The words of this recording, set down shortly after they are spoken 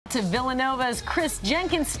To Villanova's Kris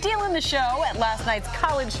Jenkins stealing the show at last night's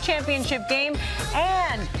college championship game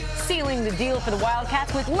and sealing the deal for the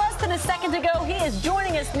Wildcats with less than a second to go. He is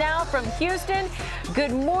joining us now from Houston.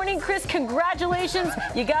 Good morning, Kris. Congratulations.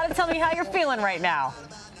 You got to tell me how you're feeling right now.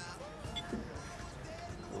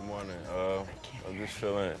 Good morning. I'm just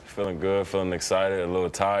feeling good, feeling excited, a little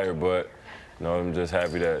tired, but I'm just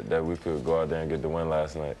happy that we could go out there and get the win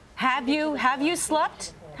last night. Have you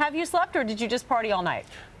slept? Have you slept, or did you just party all night?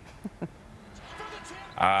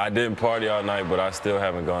 I didn't party all night, but I still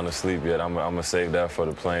haven't gone to sleep yet. I'm going to save that for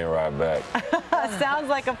the plane ride back. Sounds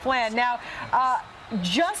like a plan. Now,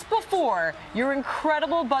 just before your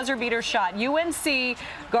incredible buzzer beater shot, UNC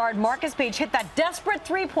guard Paige hit that desperate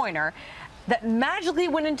three-pointer that magically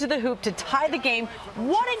went into the hoop to tie the game.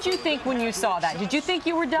 What did you think when you saw that? Did you think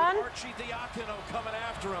you were done?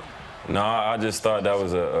 No, I just thought that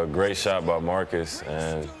was a great shot by Marcus,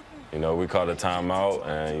 and we called a timeout,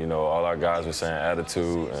 and all our guys were saying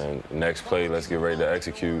attitude and next play, let's get ready to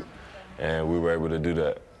execute, and we were able to do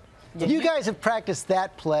that. You guys have practiced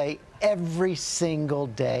that play every single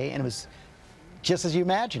day, and it was just as you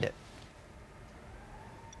imagined it.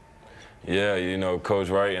 Yeah, Coach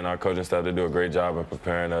Wright and our coaching staff, they do a great job in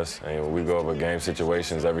preparing us, and we go over game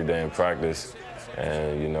situations every day in practice.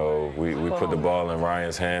 And, we put the ball in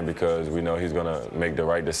Ryan's hand because we know he's going to make the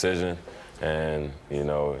right decision. And, he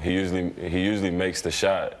usually makes the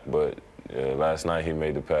shot, but last night he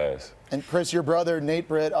made the pass. And, Kris, your brother, Nate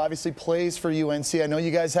Britt, obviously plays for UNC. I know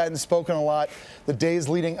you guys hadn't spoken a lot the days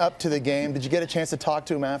leading up to the game. Did you get a chance to talk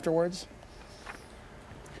to him afterwards?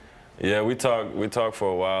 Yeah, we talked for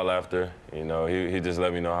a while after. He just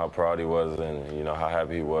let me know how proud he was and, how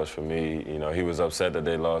happy he was for me. He was upset that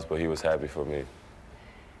they lost, but he was happy for me.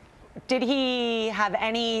 Did he have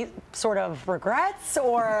any sort of regrets,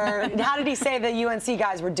 or how did he say the UNC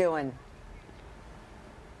guys were doing?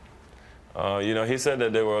 He said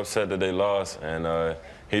that they were upset that they lost, and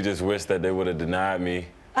he just wished that they would have denied me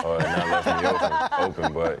or not left me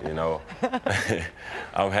open. But,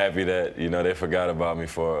 I'm happy that, they forgot about me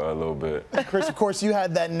for a little bit. Kris, of course, you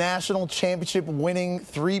had that national championship winning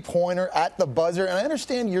three-pointer at the buzzer, and I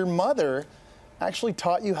understand your mother actually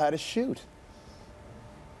taught you how to shoot.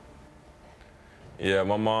 Yeah,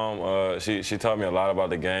 my mom, she taught me a lot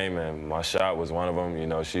about the game, and my shot was one of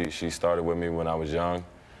them. She started with me when I was young,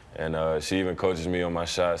 and she even coaches me on my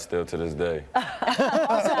shot still to this day. So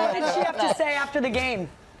what did she have to say after the game?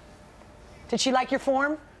 Did she like your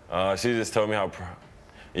form? She just told me how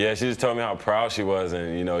proud she was,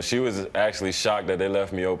 and she was actually shocked that they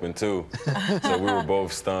left me open too. So we were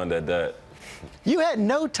both stunned at that. You had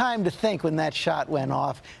no time to think when that shot went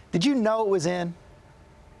off. Did you know it was in?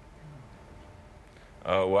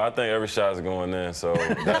 Well, I think every shot is going in, so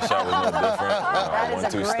that shot was no different. That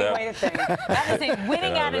is a great way to think. That is a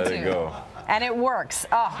winning attitude. Let it go. And it works.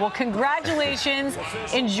 Oh, well, congratulations.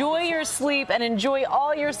 Enjoy your sleep and enjoy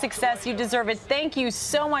all your success. You deserve it. Thank you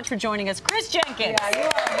so much for joining us. Kris Jenkins. Yeah, you are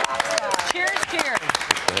a rock star. Cheers, cheers.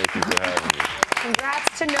 Thank you for having me.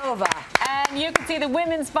 Congrats to Nova. And you can see the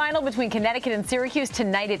women's final between Connecticut and Syracuse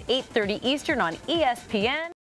tonight at 8:30 Eastern on ESPN.